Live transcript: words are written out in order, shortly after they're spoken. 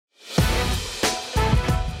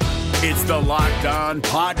It's the Locked On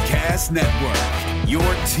Podcast Network, your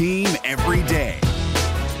team every day.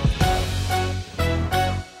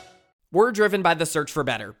 We're driven by the search for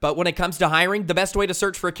better, but when it comes to hiring, the best way to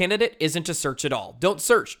search for a candidate isn't to search at all. Don't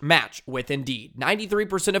search, match with Indeed.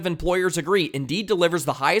 93% of employers agree Indeed delivers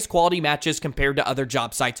the highest quality matches compared to other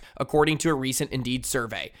job sites, according to a recent Indeed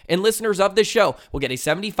survey. And listeners of this show will get a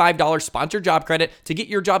 $75 sponsored job credit to get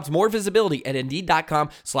your jobs more visibility at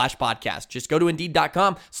Indeed.com/podcast. Just go to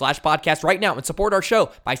Indeed.com/podcast right now and support our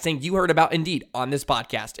show by saying you heard about Indeed on this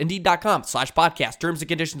podcast. Indeed.com/podcast. Terms and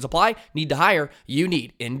conditions apply. Need to hire? You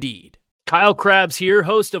need Indeed. Kyle Krabs here,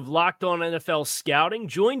 host of Locked On NFL Scouting.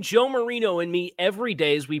 Join Joe Marino and me every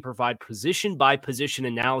day as we provide position-by-position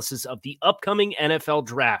analysis of the upcoming NFL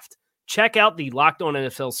Draft. Check out the Locked On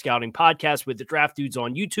NFL Scouting podcast with the Draft Dudes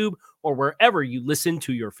on YouTube or wherever you listen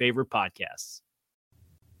to your favorite podcasts.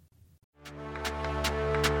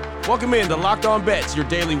 Welcome in to Locked On Bets, your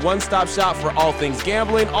daily one-stop shop for all things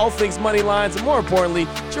gambling, all things money lines, and more importantly,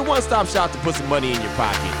 it's your one-stop shop to put some money in your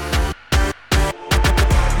pocket.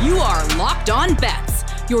 You are Locked On Bets,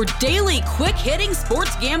 your daily quick-hitting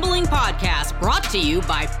sports gambling podcast brought to you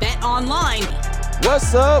by Bet Online.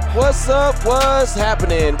 What's up? What's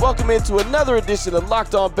happening? Welcome into another edition of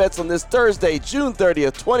Locked On Bets on this Thursday, June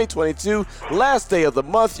 30th, 2022, last day of the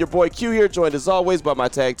month. Your boy Q here, joined as always by my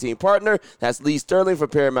tag team partner. That's Lee Sterling from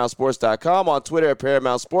ParamountSports.com, on Twitter at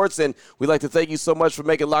Paramount Sports. And we'd like to thank you so much for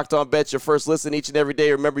making Locked On Bets your first listen each and every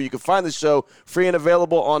day. Remember, you can find the show free and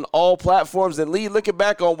available on all platforms. And Lee, looking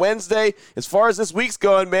back on Wednesday, as far as this week's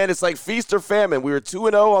going, man, it's like feast or famine. We were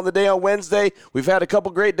 2-0 on the day on Wednesday. We've had a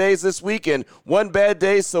couple great days this week and one bad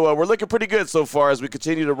day, so we're looking pretty good so far as we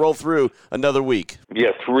continue to roll through another week.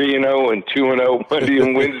 Yeah, 3-0 and 2-0 Monday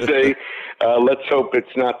and Wednesday. Let's hope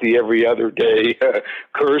it's not the every other day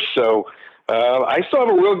curse. So I still have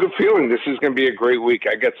a real good feeling this is going to be a great week.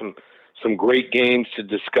 I got some great games to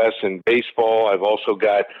discuss in baseball. I've also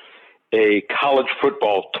got a college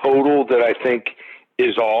football total that I think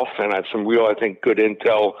is off, and I have some real, I think, good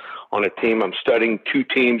intel on a team. I'm studying two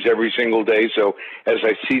teams every single day, so as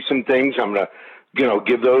I see some things, I'm going to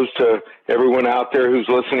give those to everyone out there who's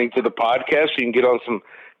listening to the podcast. So you can get on some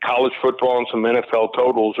college football and some NFL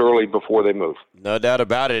totals early before they move. No doubt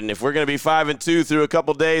about it. And if we're going to be 5-2 through a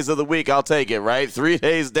couple days of the week, I'll take it, right? 3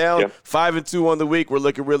 days down, yep. 5-2 on the week. We're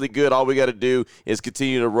looking really good. All we got to do is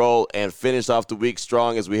continue to roll and finish off the week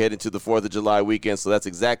strong as we head into the 4th of July weekend. So that's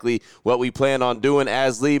exactly what we plan on doing.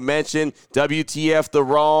 As Lee mentioned, WTF, the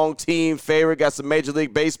wrong team favorite. Got some Major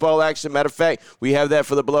League Baseball action. Matter of fact, we have that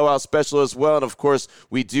for the blowout special as well. And, of course,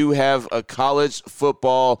 we do have a college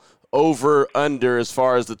football over-under as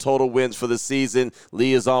far as the total wins for the season.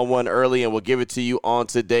 Lee is on one early, and we'll give it to you on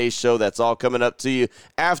today's show. That's all coming up to you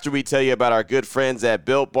after we tell you about our good friends at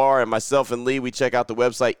Built Bar. And myself and Lee, we check out the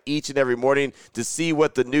website each and every morning to see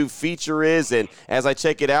what the new feature is. And as I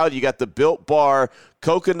check it out, you got the Built Bar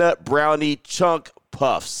Coconut Brownie Chunk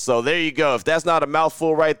Puffs. So there you go. If that's not a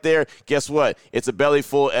mouthful right there, guess what? It's a belly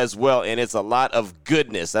full as well, and it's a lot of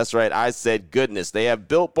goodness. That's right. I said goodness. They have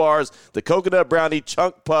Built Bars, the Coconut Brownie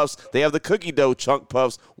Chunk Puffs. They have the Cookie Dough Chunk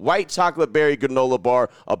Puffs, White Chocolate Berry Granola Bar,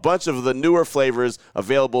 a bunch of the newer flavors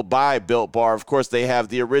available by Built Bar. Of course, they have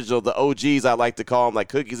the original, the OGs, I like to call them, like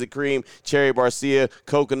Cookies and Cream, Cherry Barcia,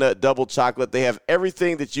 Coconut, Double Chocolate. They have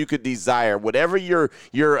everything that you could desire. Whatever your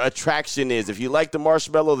attraction is. If you like the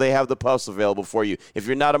marshmallow, they have the puffs available for you. If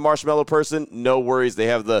you're not a marshmallow person, no worries. They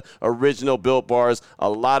have the original Built Bars,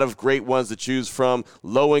 a lot of great ones to choose from,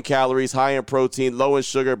 low in calories, high in protein, low in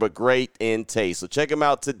sugar, but great in taste. So check them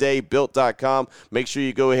out today, Built.com. Make sure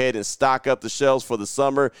you go ahead and stock up the shelves for the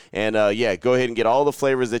summer. And, go ahead and get all the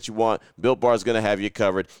flavors that you want. Built Bar is going to have you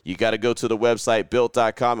covered. You got to go to the website,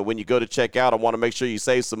 Built.com. And when you go to check out, I want to make sure you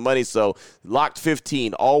save some money. So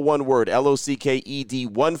Locked15, all one word, LOCKED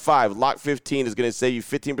 15. Locked15 is going to save you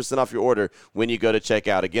 15% off your order when you go to check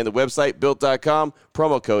out. Again, the website, Built.com.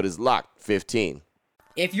 Promo code is Locked15.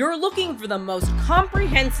 If you're looking for the most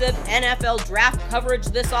comprehensive NFL draft coverage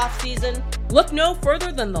this offseason, look no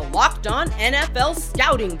further than the Locked On NFL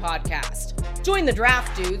Scouting Podcast. Join the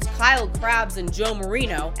Draft Dudes, Kyle Krabs and Joe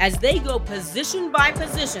Marino, as they go position by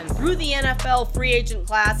position through the NFL free agent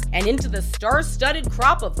class and into the star-studded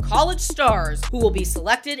crop of college stars who will be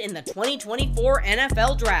selected in the 2024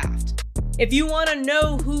 NFL Draft. If you want to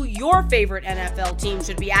know who your favorite NFL team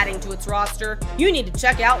should be adding to its roster, you need to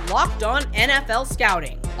check out Locked On NFL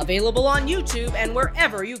Scouting, available on YouTube and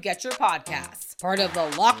wherever you get your podcasts. Part of the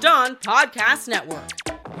Locked On Podcast Network,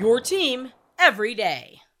 your team every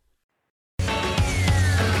day.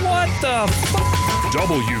 What the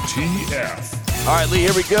WTF? All right, Lee,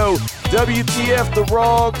 here we go. WTF, the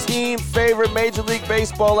wrong team favorite Major League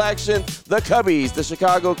Baseball action. The Cubbies, the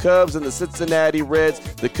Chicago Cubs, and the Cincinnati Reds.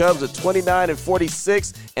 The Cubs are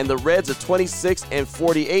 29-46, and the Reds are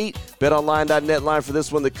 26-48. BetOnline.net line for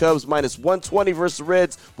this one. The Cubs minus 120 versus the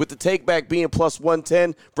Reds, with the takeback being plus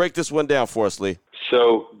 110. Break this one down for us, Lee.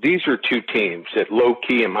 So these are two teams that low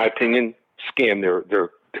key, in my opinion, scam their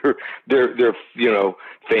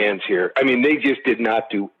fans here. I mean, they just did not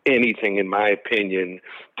do anything, in my opinion,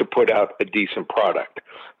 to put out a decent product.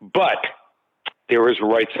 But there is a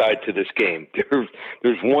right side to this game. There's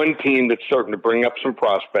one team that's starting to bring up some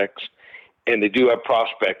prospects, and they do have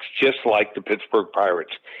prospects just like the Pittsburgh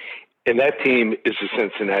Pirates. And that team is the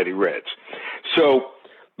Cincinnati Reds. So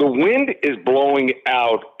the wind is blowing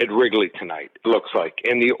out at Wrigley tonight, it looks like.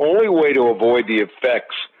 And the only way to avoid the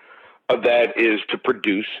effects of that is to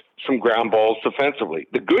produce some ground balls defensively.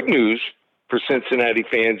 The good news for Cincinnati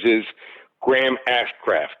fans is Graham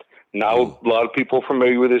Ashcraft. Not a lot of people are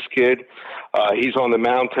familiar with this kid. He's on the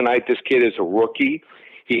mound tonight. This kid is a rookie.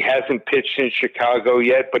 He hasn't pitched in Chicago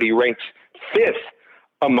yet, but he ranks 5th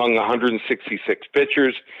among 166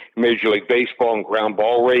 pitchers in Major League Baseball in ground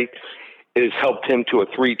ball rate. It has helped him to a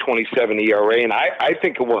 3.27 ERA, and I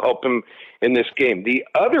think it will help him in this game. The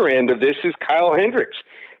other end of this is Kyle Hendricks.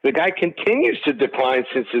 The guy continues to decline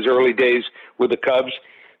since his early days with the Cubs,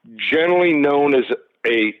 generally known as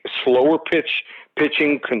a slower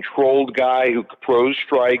pitching, controlled guy who throws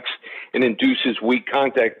strikes and induces weak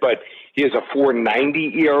contact, but he has a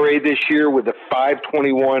 4.90 ERA this year with a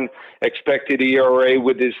 5.21 expected ERA,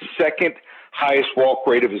 with his second highest walk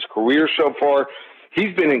rate of his career so far.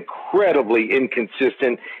 He's been incredibly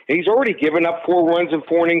inconsistent, and he's already given up 4 runs in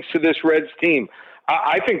 4 innings to this Reds team.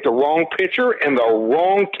 I think the wrong pitcher and the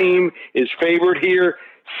wrong team is favored here.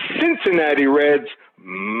 Cincinnati Reds,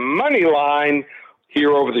 money line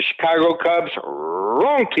here over the Chicago Cubs.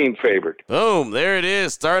 Wrong team favored. Boom, there it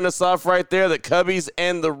is. Starting us off right there, the Cubbies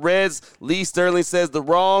and the Reds. Lee Sterling says the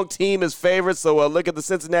wrong team is favored, so look at the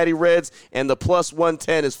Cincinnati Reds and the plus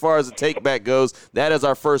 110 as far as the takeback goes. That is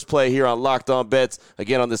our first play here on Locked On Bets,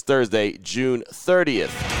 again on this Thursday, June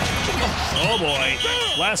 30th. Oh, boy.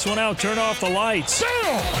 Last one out, turn off the lights.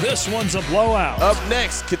 This one's a blowout. Up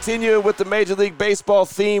next, continuing with the Major League Baseball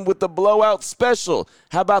theme with the blowout special.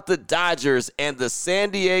 How about the Dodgers and the San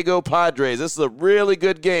Diego Padres? This is a really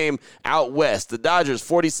good game out west. The Dodgers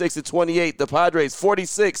 46-28, the Padres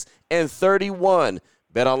 46-31.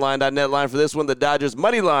 BetOnline.net line for this one. The Dodgers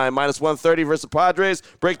money line minus 130 versus the Padres.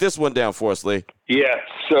 Break this one down for us, Lee. Yeah,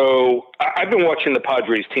 so I've been watching the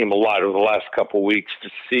Padres team a lot over the last couple of weeks to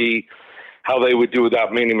see how they would do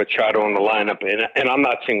without Manny Machado in the lineup, and I'm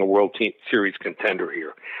not seeing a World Series contender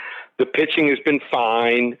here. The pitching has been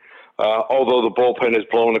fine, although the bullpen has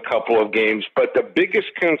blown a couple of games, but the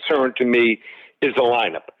biggest concern to me is the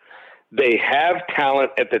lineup. They have talent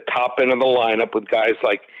at the top end of the lineup with guys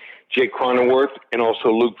like Jake Cronenworth and also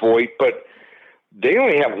Luke Voigt, but they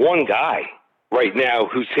only have one guy right now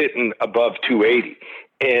who's hitting above 280,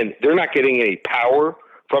 and they're not getting any power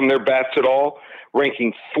from their bats at all,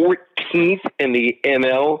 ranking 14th in the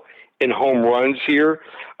NL in home runs here.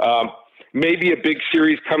 Maybe a big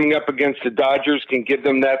series coming up against the Dodgers can give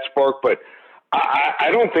them that spark, but I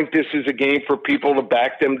don't think this is a game for people to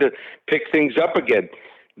back them to pick things up again.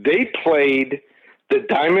 They played the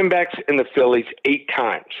Diamondbacks and the Phillies 8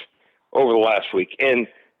 times over the last week, and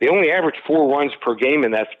they only averaged 4 runs per game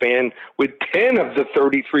in that span, with 10 of the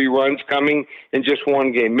 33 runs coming in just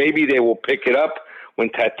one game. Maybe they will pick it up when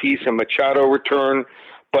Tatis and Machado return,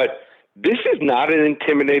 but this is not an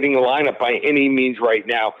intimidating lineup by any means right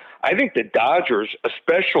now. I think the Dodgers,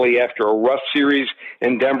 especially after a rough series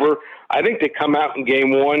in Denver, I think they come out in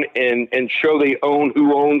game 1 and show they own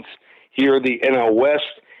who owns here the NL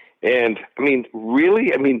West. And,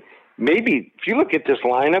 maybe if you look at this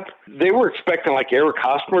lineup, they were expecting like Eric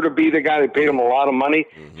Hosmer to be the guy that paid him a lot of money.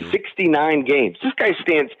 69 games. This guy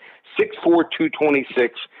stands 6'4",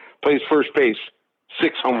 226, plays first base,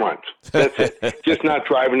 6 home runs. That's it. Just not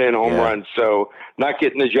driving in home runs, so not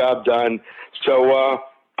getting the job done. So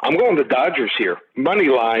I'm going to the Dodgers here. Money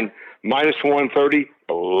line, minus 130,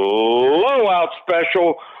 blowout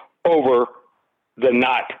special over the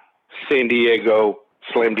not San Diego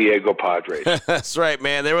Slam Diego Padres. That's right,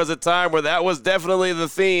 man. There was a time where that was definitely the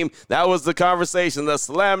theme. That was the conversation. The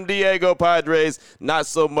Slam Diego Padres, not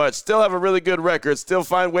so much. Still have a really good record. Still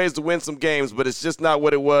find ways to win some games, but it's just not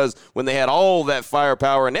what it was when they had all that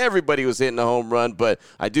firepower and everybody was hitting a home run. But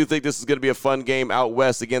I do think this is going to be a fun game out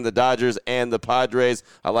west. Again, the Dodgers and the Padres.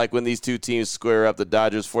 I like when these two teams square up. The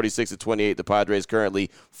Dodgers 46-28. The Padres currently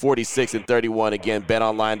 46-31. Again,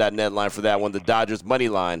 betonline.net line for that one. The Dodgers money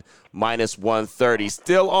line -130.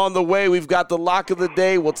 Still on the way. We've got the lock of the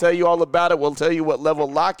day. We'll tell you all about it. We'll tell you what level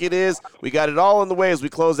lock it is. We got it all on the way as we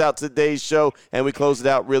close out today's show, and we close it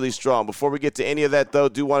out really strong. Before we get to any of that, though,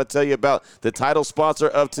 do want to tell you about the title sponsor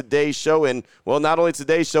of today's show, and, well, not only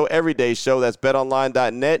today's show, every day's show. That's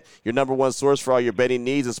betonline.net, your number one source for all your betting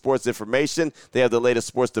needs and sports information. They have the latest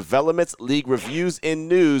sports developments, league reviews, and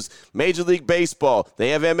news. Major League Baseball. They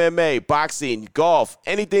have MMA, boxing, golf,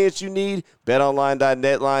 anything that you need.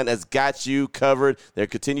 BetOnline.net line has got you covered. Their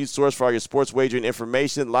continued source for all your sports wagering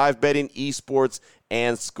information, live betting, esports,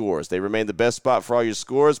 and scores. They remain the best spot for all your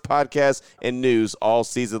scores, podcasts, and news all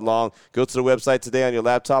season long. Go to the website today on your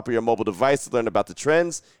laptop or your mobile device to learn about the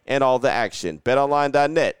trends and all the action.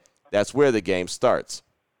 BetOnline.net. That's where the game starts.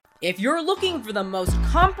 If you're looking for the most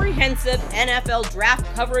comprehensive NFL draft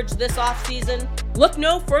coverage this offseason, look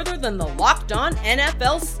no further than the Locked On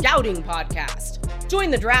NFL Scouting Podcast.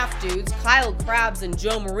 Join the draft dudes, Kyle Krabs and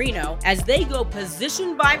Joe Marino, as they go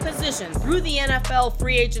position by position through the NFL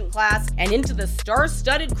free agent class and into the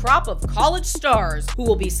star-studded crop of college stars who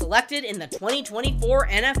will be selected in the 2024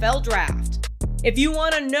 NFL Draft. If you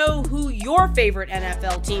want to know who your favorite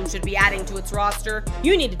NFL team should be adding to its roster,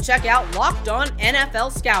 you need to check out Locked On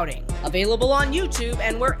NFL Scouting, available on YouTube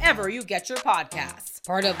and wherever you get your podcasts.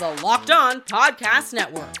 Part of the Locked On Podcast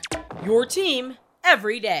Network, your team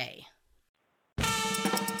every day.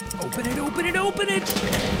 Open it, open it, open it.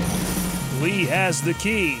 Lee has the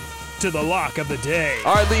key to the lock of the day.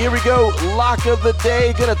 All right, Lee, here we go. Lock of the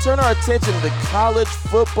day. Going to turn our attention to college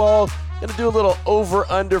football. Going to do a little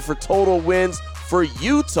over-under for total wins for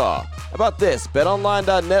Utah. How about this?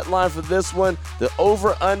 BetOnline.net line for this one. The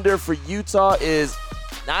over-under for Utah is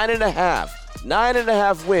 9.5.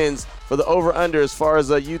 9.5 wins for the over-under as far as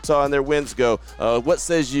Utah and their wins go. What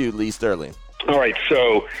says you, Lee Sterling? All right,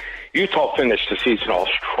 so Utah finished the season all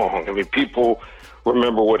strong. I mean, people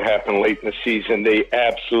remember what happened late in the season. They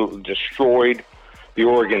absolutely destroyed the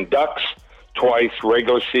Oregon Ducks twice,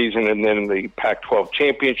 regular season, and then the Pac-12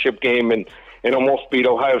 championship game, and almost beat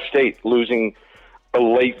Ohio State, losing on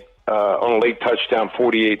a late touchdown,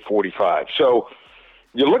 48-45. So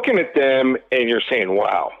you're looking at them and you're saying,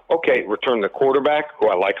 wow, okay, return the quarterback, who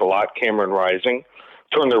I like a lot, Cameron Rising,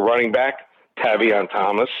 turn their running back, Tavion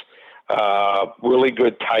Thomas, really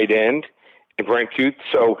good tight end, and Brent Kuth.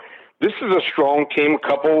 So this is a strong team, a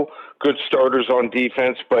couple good starters on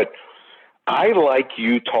defense, but I like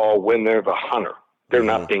Utah when they're the hunter. They're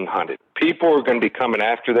not being hunted. People are going to be coming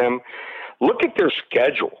after them. Look at their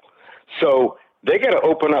schedule. So they got to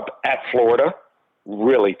open up at Florida,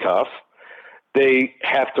 really tough. They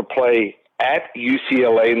have to play at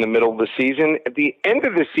UCLA in the middle of the season. At the end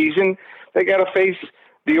of the season, they got to face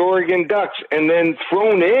the Oregon Ducks. And then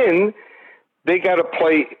thrown in, they got to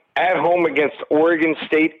play at home against Oregon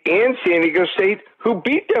State and San Diego State, who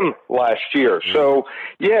beat them last year. So,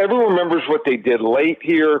 yeah, everyone remembers what they did late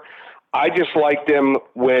here. I just like them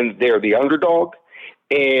when they're the underdog,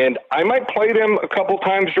 and I might play them a couple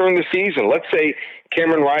times during the season. Let's say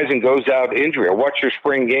Cameron Rising goes out injury, or watch your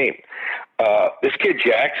spring game. This kid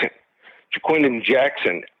Jackson, Jaquindon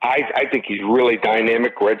Jackson, I think he's really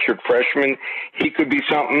dynamic, redshirt freshman. He could be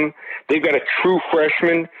something. They've got a true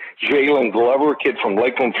freshman, Jalen Glover, a kid from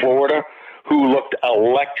Lakeland, Florida, who looked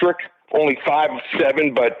electric, only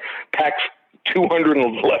 5'7", but packs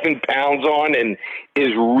 211 pounds on and is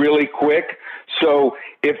really quick. So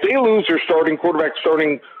if they lose their starting quarterback,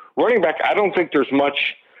 starting running back, I don't think there's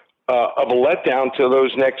much of a letdown to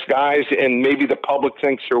those next guys, and maybe the public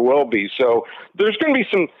thinks there will be. So there's going to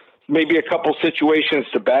be maybe a couple situations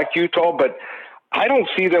to back Utah, but I don't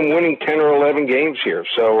see them winning 10 or 11 games here.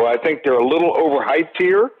 So I think they're a little overhyped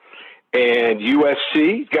here. And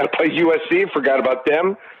USC, got to play USC, forgot about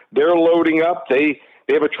them. They're loading up. They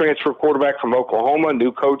have a transfer quarterback from Oklahoma,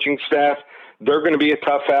 new coaching staff. They're going to be a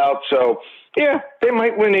tough out. So, yeah, they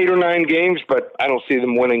might win 8 or 9 games, but I don't see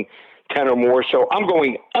them winning 10 or more. So I'm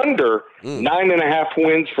going under 9.5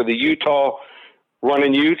 wins for the Utah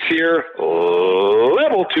running Utes here.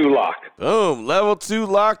 Level 2 lock. Boom. Level 2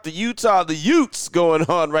 lock. The Utes going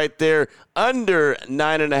on right there. Under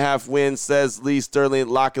 9.5 wins, says Lee Sterling.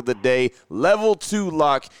 Lock of the day. Level 2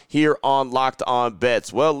 lock here on Locked On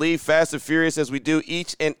Bets. Well, Lee, fast and furious as we do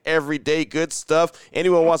each and every day. Good stuff.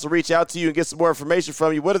 Anyone wants to reach out to you and get some more information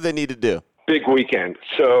from you, what do they need to do? Big weekend.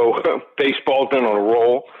 So baseball's been on a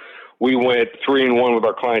roll. We went 3-1 with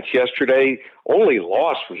our clients yesterday. Only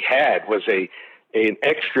loss we had was an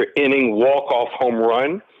extra inning walk-off home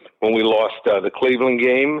run when we lost the Cleveland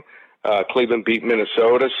game. Cleveland beat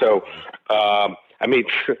Minnesota. So,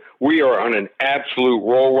 we are on an absolute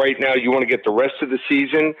roll right now. You want to get the rest of the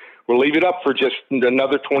season, we'll leave it up for just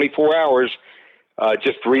another 24 hours.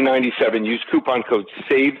 just $397. Use coupon code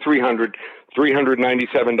SAVE300,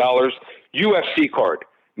 $397. UFC card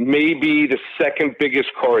may be the second biggest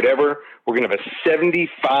card ever. We're going to have a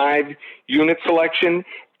 75-unit selection,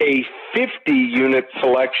 a 50-unit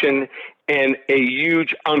selection, and a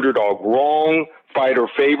huge underdog, wrong fighter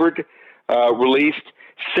favored, released.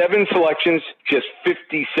 7 selections, just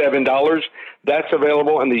 $57. That's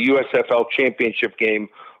available in the USFL Championship game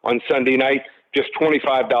on Sunday night, just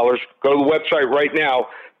 $25. Go to the website right now.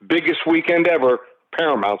 Biggest weekend ever,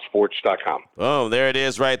 ParamountSports.com. Oh, there it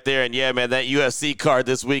is right there. And yeah, man, that UFC card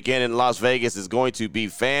this weekend in Las Vegas is going to be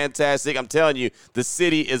fantastic. I'm telling you, the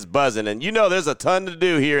city is buzzing. And you know there's a ton to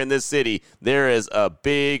do here in this city. There is a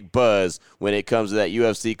big buzz when it comes to that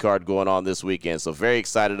UFC card going on this weekend. So very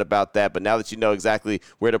excited about that. But now that you know exactly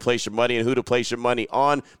where to place your money and who to place your money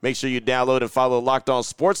on, make sure you download and follow Locked On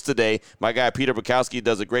Sports today. My guy Peter Bukowski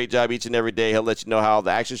does a great job each and every day. He'll let you know how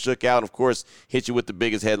the action shook out and, of course, hit you with the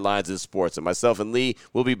biggest headlines in sports. And myself and Lee,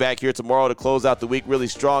 we'll be back here tomorrow to close out the week really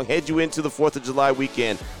strong. Head you into the 4th of July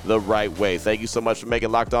weekend the right way. Thank you so much for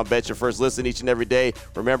making Locked On Bets your first listen each and every day.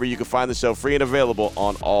 Remember, you can find the show free and available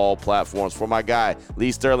on all platforms. For my guy,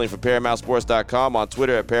 Lee Sterling from ParamountSports.com, on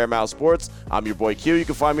Twitter at Paramount Sports. I'm your boy Q. You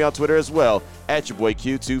can find me on Twitter as well at your boy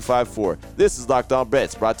Q254. This is Locked On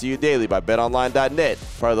Bets, brought to you daily by BetOnline.net,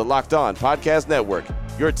 part of the Locked On Podcast Network.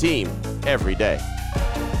 Your team every day.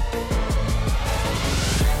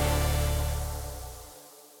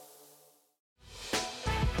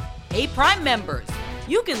 Hey, Prime members,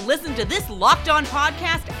 you can listen to this Locked On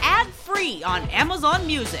podcast ad-free on Amazon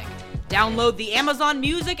Music. Download the Amazon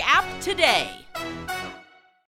Music app today.